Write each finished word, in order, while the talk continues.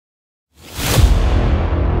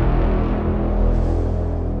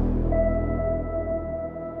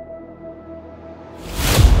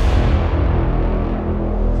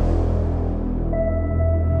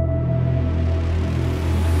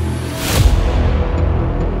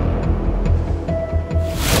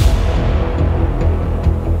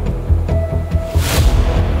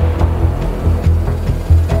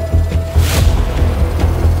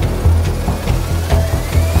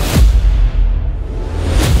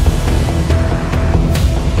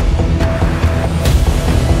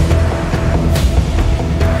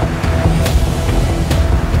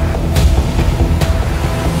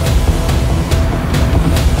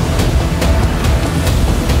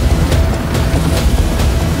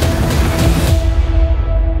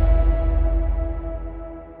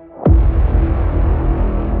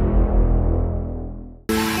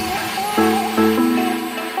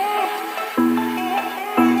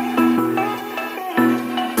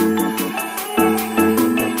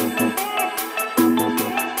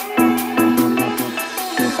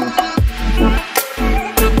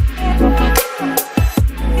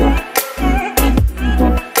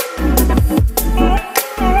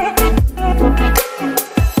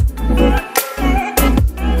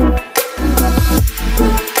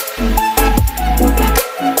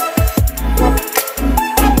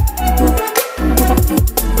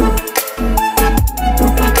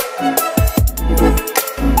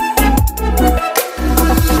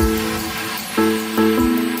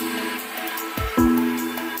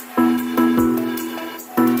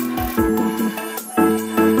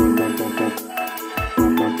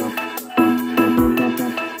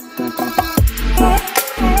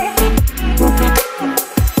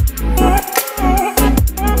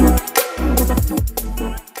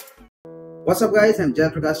What's up guys, I'm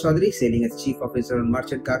Jayaprakash Chaudhary, sailing as Chief Officer on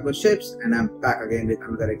Merchant Cargo Ships, and I'm back again with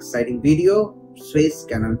another exciting video, Suez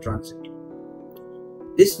Canal Transit.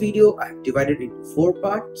 This video I have divided into 4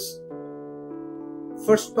 parts.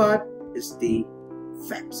 First part is the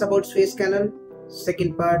facts about Suez Canal.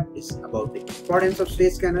 Second part is about the importance of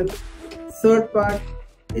Suez Canal. Third part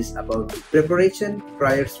is about the preparation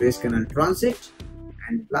prior Suez Canal Transit.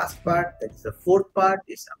 And last part, that is the fourth part,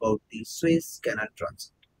 is about the Suez Canal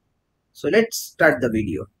Transit. So let's start the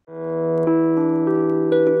video.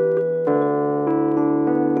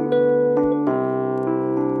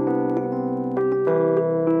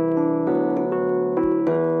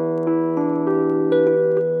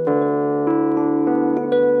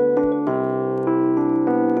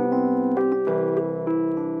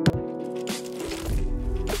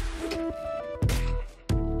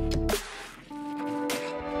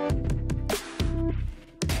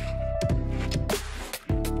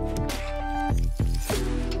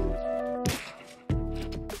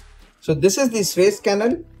 So this is the Suez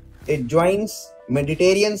Canal. It joins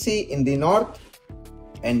Mediterranean Sea in the north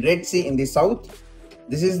and Red Sea in the south.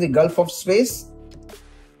 This is the Gulf of Suez.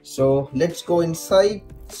 So let's go inside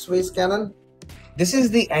Suez Canal. This is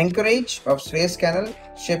the anchorage of Suez Canal.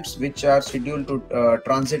 Ships which are scheduled to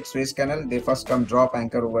transit Suez Canal, they first come drop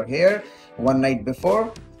anchor over here one night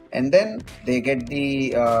before, and then they get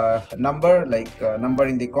the number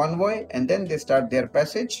in the convoy, and then they start their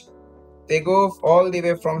passage. They go all the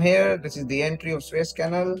way from here. This is the entry of Suez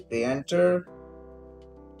Canal. They enter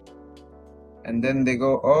and then they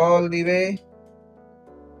go all the way.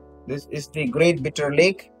 This is the Great Bitter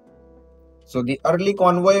Lake. So the early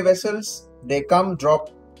convoy vessels, they come,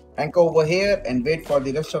 drop anchor over here and wait for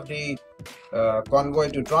the rest of the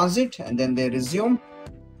convoy to transit, and then they resume.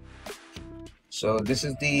 So this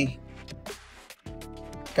is the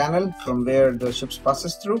canal from where the ships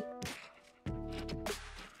passes through.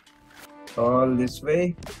 All this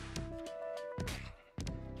way.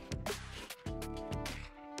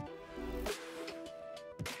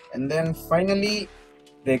 And then finally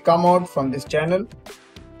they come out from this channel.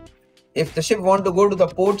 If the ship want to go to the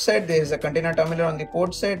port side, there is a container terminal on the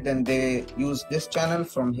port side, then they use this channel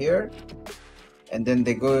from here and then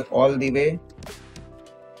they go all the way,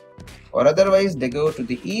 or otherwise they go to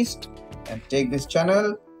the east and take this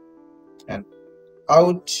channel and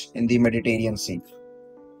out in the Mediterranean Sea.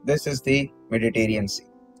 This is the Mediterranean Sea.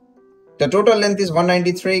 The total length is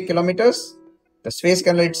 193 kilometers. The Suez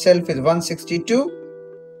Canal itself is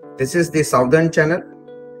 162. This is the southern channel.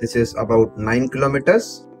 This is about 9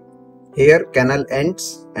 kilometers. Here canal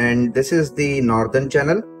ends, and this is the northern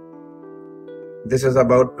channel. This is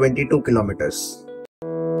about 22 kilometers.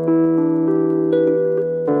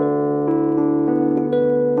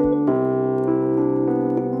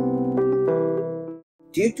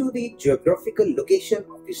 Due to the geographical location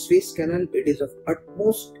of the Suez Canal, it is of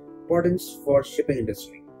utmost importance for shipping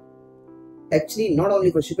industry. Actually, not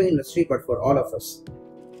only for shipping industry, but for all of us.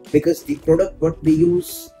 Because the product what we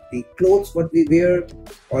use, the clothes what we wear,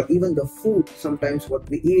 or even the food sometimes what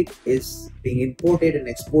we eat is being imported and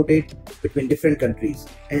exported between different countries.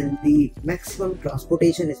 And the maximum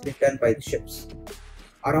transportation is being done by the ships.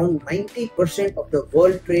 Around 90% of the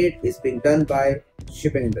world trade is being done by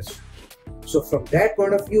shipping industry. So from that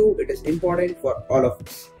point of view, it is important for all of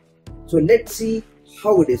us. So let's see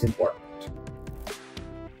how it is important.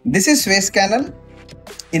 This is Suez Canal.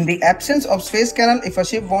 In the absence of Suez Canal, if a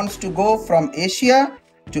ship wants to go from Asia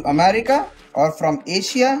to America or from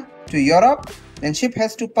Asia to Europe, then ship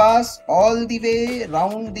has to pass all the way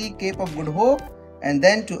around the Cape of Good Hope and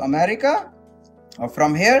then to America, or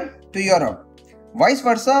from here to Europe. Vice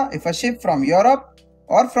versa, if a ship from Europe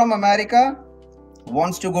or from America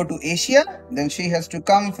wants to go to Asia, then she has to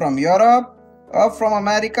come from Europe or from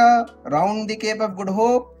America around the Cape of Good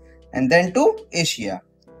Hope and then to Asia.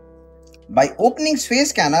 By opening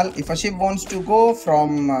Suez Canal, if a ship wants to go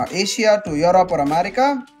from Asia to Europe or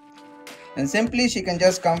America, then simply she can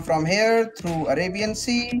just come from here through Arabian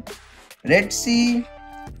Sea, Red Sea,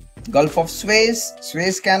 Gulf of Suez,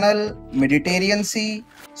 Suez Canal, Mediterranean Sea,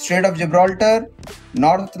 Strait of Gibraltar,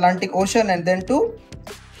 North Atlantic Ocean, and then to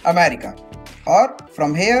America. Or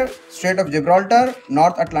from here, Strait of Gibraltar,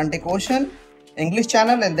 North Atlantic Ocean, English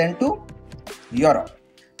Channel, and then to Europe.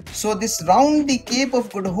 So this round the Cape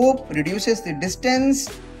of Good Hope reduces the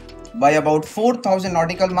distance by about 4,000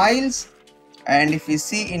 nautical miles, and if we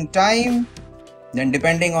see in time, then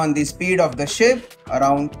depending on the speed of the ship,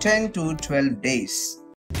 around 10 to 12 days.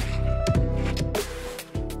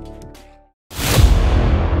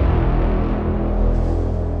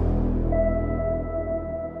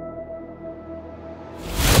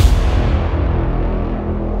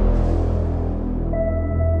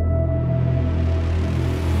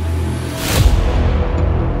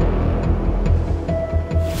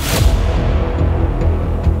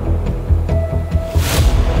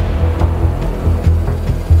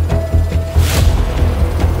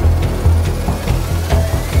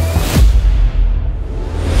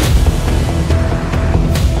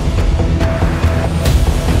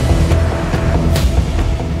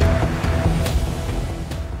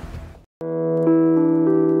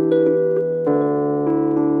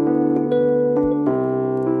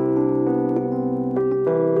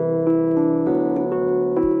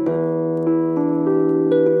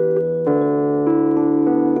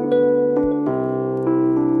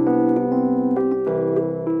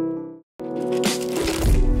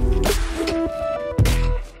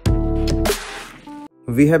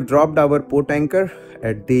 We have dropped our port anchor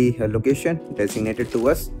at the location designated to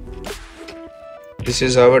us. This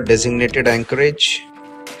is our designated anchorage,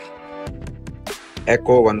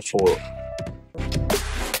 Echo 14.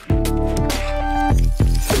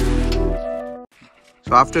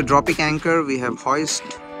 So after dropping anchor, we have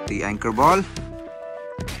hoisted the anchor ball.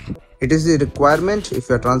 It is the requirement if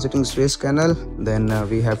you are transiting Suez Canal, then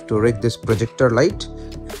we have to rig this projector light,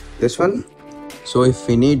 this one. So if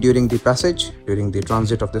we need during the passage, during the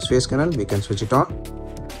transit of the Suez Canal, we can switch it on.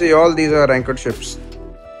 See, all these are anchored ships,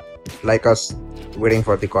 like us, waiting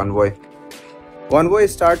for the convoy. Convoy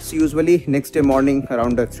starts usually next day morning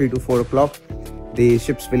around 3 to 4 o'clock. The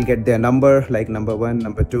ships will get their number, like number 1,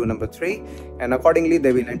 number 2, number 3, and accordingly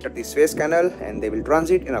they will enter the Suez Canal and they will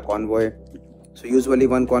transit in a convoy. So usually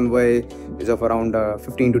one convoy is of around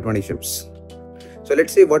 15 to 20 ships. So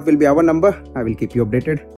let's see what will be our number. I will keep you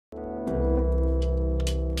updated.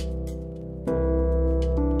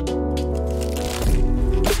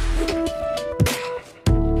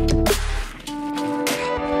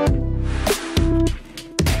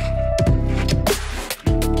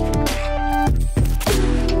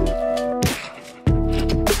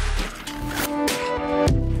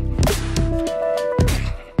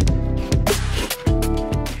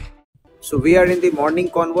 So we are in the morning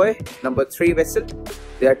convoy, number 3 vessel.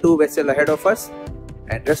 There are 2 vessels ahead of us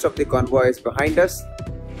and rest of the convoy is behind us.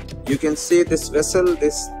 You can see this vessel,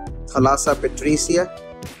 this Thalassa Patricia.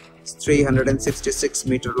 It's 366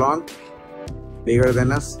 meter long, bigger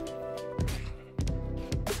than us.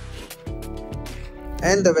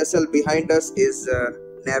 And the vessel behind us is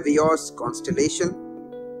Navios Constellation.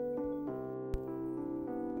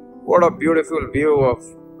 What a beautiful view of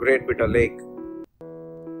Great Bitter Lake.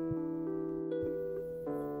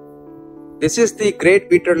 This is the Great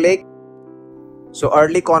Bitter Lake. So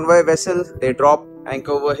early convoy vessel, they drop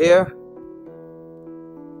anchor over here.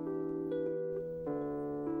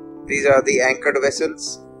 These are the anchored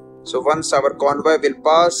vessels. So once our convoy will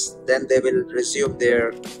pass, then they will resume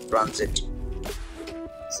their transit.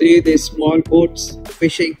 See these small boats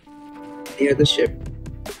fishing near the ship.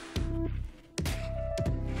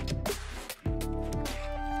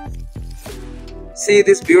 See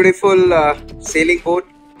this beautiful sailing boat.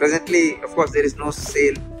 Presently, of course, there is no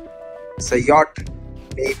sail. It's a yacht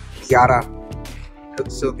named Yara.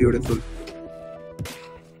 Looks so beautiful.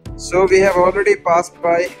 So we have already passed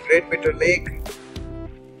by Great Bitter Lake.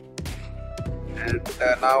 And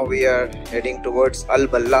now we are heading towards Al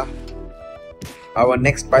Balla. Our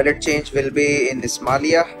next pilot change will be in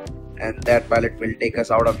Ismailia. And that pilot will take us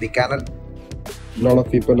out of the canal. A lot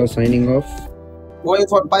of people are signing off. Going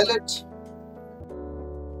for pilot.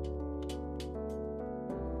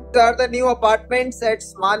 These are the new apartments at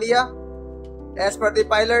Somalia. As per the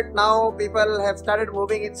pilot, now people have started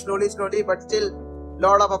moving in slowly, but still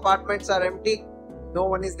lot of apartments are empty. No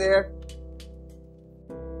one is there.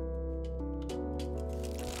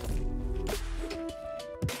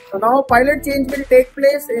 So now pilot change will take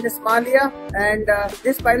place in Somalia, and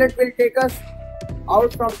this pilot will take us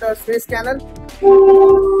out from the Suez Canal.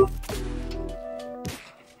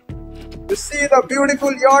 You see the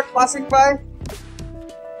beautiful yacht passing by.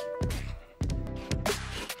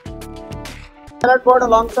 Pilot board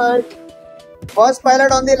alongside. First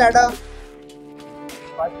pilot on the ladder.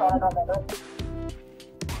 First pilot on the ladder.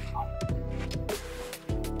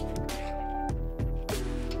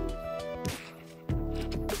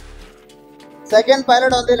 Second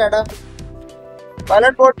pilot on the ladder.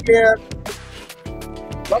 Pilot board clear.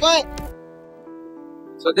 Bye bye.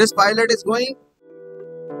 So this pilot is going.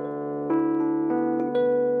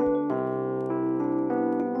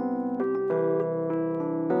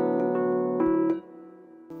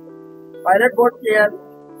 Pilot board clear.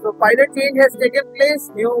 So pilot change has taken place.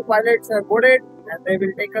 New pilots are boarded and they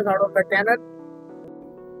will take us out of the canal.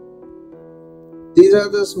 These are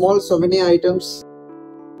the small souvenir items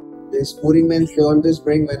these mooring men always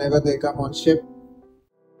bring whenever they come on ship.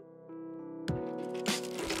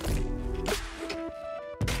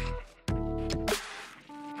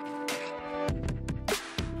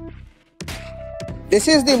 This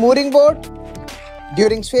is the mooring boat.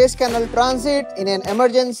 During Suez Canal Transit, in an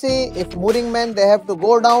emergency, if mooring men they have to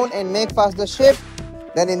go down and make fast the ship,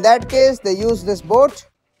 then in that case they use this boat.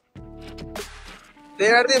 They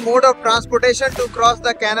are the mode of transportation to cross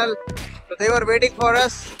the canal. So they were waiting for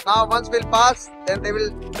us. Now once we'll pass, then they will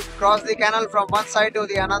cross the canal from one side to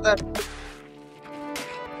the another.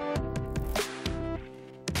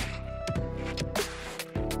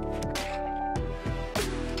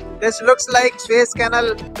 This looks like Suez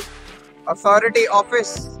Canal Authority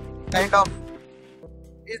office, kind of.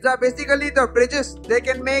 These are basically the bridges they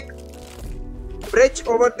can make bridge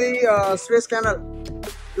over the Suez Canal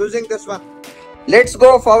using this one. Let's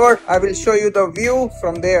go forward. I will show you the view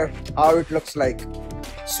from there, how it looks like.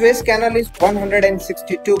 Suez Canal is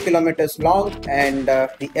 162 kilometers long and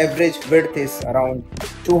the average width is around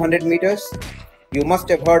 200 meters. You must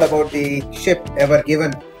have heard about the ship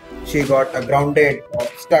Evergiven. She got grounded or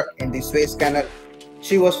stuck in the Suez Canal.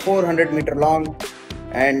 She was 400-meter long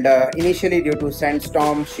and initially due to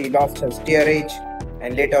sandstorm she lost her steerage,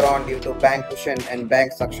 and later on due to bank cushion and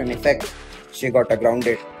bank suction effect she got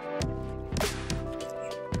grounded.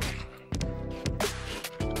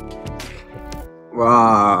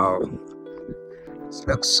 Wow, this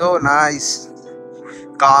looks so nice,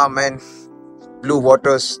 calm and blue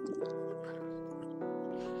waters.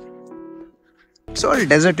 It's all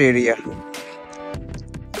desert area.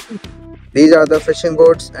 These are the fishing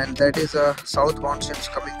boats, and that is southbound ships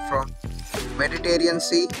coming from Mediterranean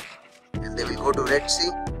Sea, and they will go to Red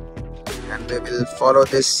Sea, and they will follow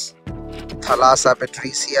this Thalassa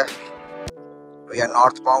Patricia. We are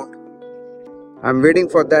northbound. I'm waiting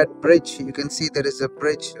for that bridge. You can see there is a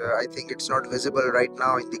bridge. I think it's not visible right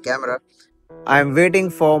now in the camera. I'm waiting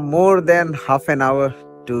for more than half an hour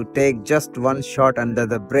to take just one shot under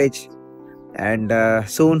the bridge. And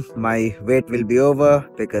soon my wait will be over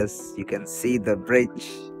because you can see the bridge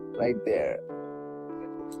right there.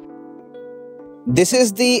 This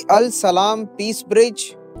is the Al Salam Peace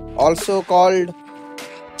Bridge, also called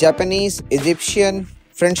Japanese Egyptian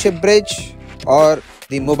Friendship Bridge or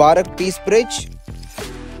the Mubarak Peace Bridge.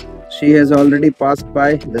 She has already passed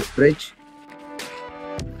by this bridge.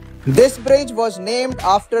 This bridge was named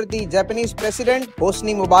after the Japanese president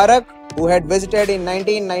Hosni Mubarak, who had visited in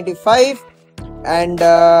 1995. And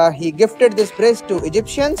he gifted this bridge to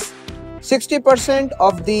Egyptians. 60%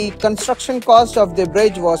 of the construction cost of the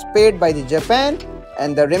bridge was paid by the Japan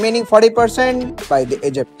and the remaining 40% by the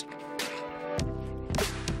Egypt.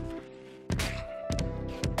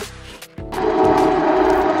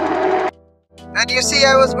 And you see,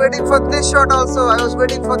 I was waiting for this shot also. I was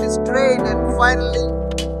waiting for this train, and finally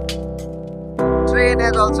train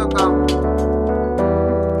has also come.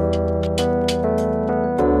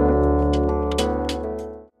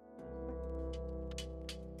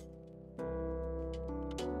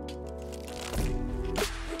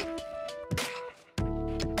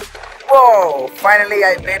 Whoa! Finally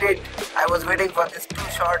I made it. I was waiting for these two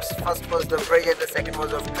shots. First was the bridge and the second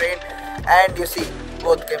was of train. And you see,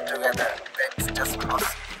 both came together. That's just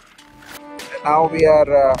awesome. And now we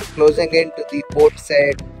are closing into the port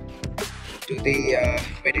side, to the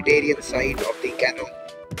Mediterranean side of the canal.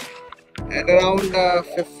 And around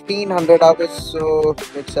 1500 hours, so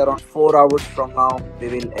it's around 4 hours from now, we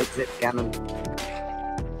will exit canal.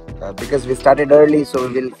 Because we started early, so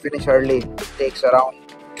we will finish early. It takes around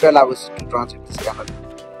 12 hours to transit this canal.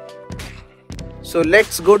 So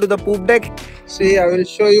let's go to the poop deck. See, I will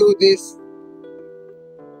show you these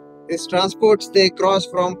transports. They cross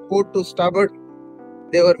from port to starboard.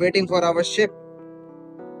 They were waiting for our ship,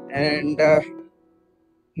 and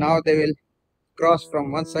now they will cross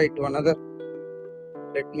from one side to another.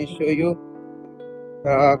 Let me show you.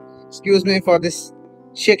 Excuse me for this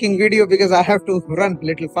shaking video because I have to run a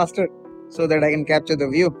little faster so that I can capture the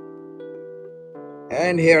view.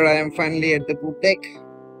 And here I am finally at the poop deck.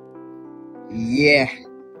 Yeah.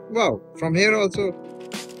 Wow, from here also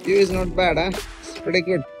view is not bad, huh? It's pretty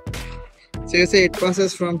good. So you see, it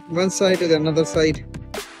passes from one side to the another side.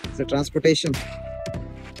 It's a transportation.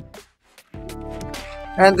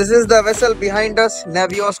 And this is the vessel behind us,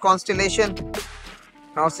 Navios Constellation.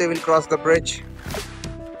 Now she will cross the bridge.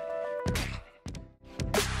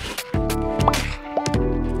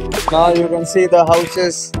 Now you can see the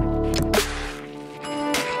houses.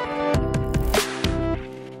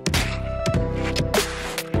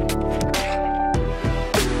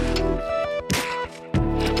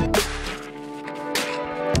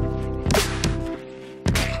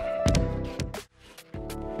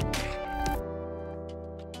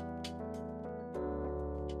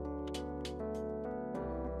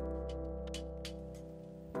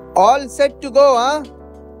 All set to go, huh?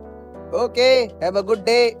 Okay, have a good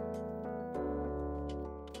day.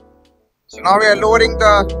 So now we are lowering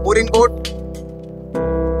the mooring boat.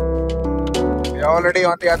 We are already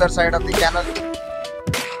on the other side of the canal.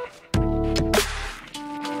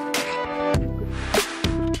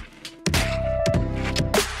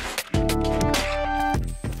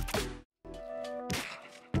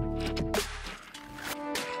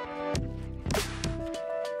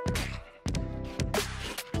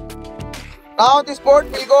 Now this boat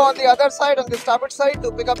will go on the other side, on the starboard side,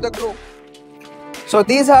 to pick up the crew. So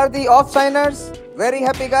these are the off-signers. Very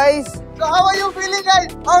happy, guys. So how are you feeling,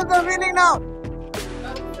 guys? How's the feeling now?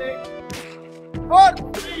 4,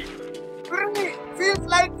 3. Feels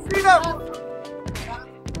like freedom.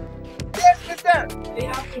 Yes, mister. Very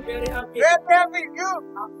happy, very happy. Very happy. You?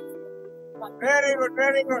 Very good,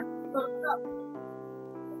 very good.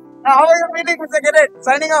 Now, how are you feeling, Mr. Cadet?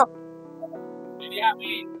 Signing off. Very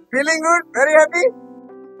happy. Feeling good? Very happy?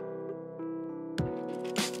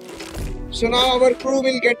 So now our crew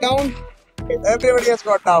will get down. Everybody has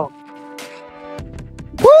got down.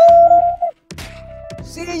 Woo!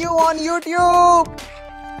 See you on YouTube.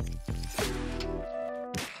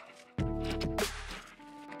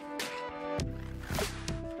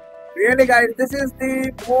 Really, guys, this is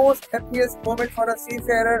the most happiest moment for a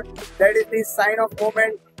seafarer. That is the sign off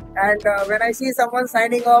moment. And when I see someone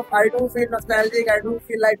signing off, I do feel nostalgic. I do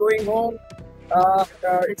feel like going home.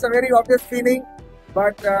 It's a very obvious feeling,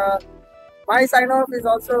 but my sign off is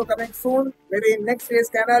also coming soon. Maybe in next Suez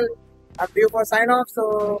Canal, I'm due for sign off.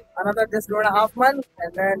 So another just 2.5 months,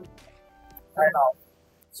 and then sign off.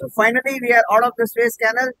 So finally, we are out of the Suez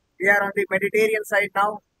Canal. We are on the Mediterranean side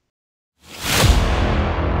now.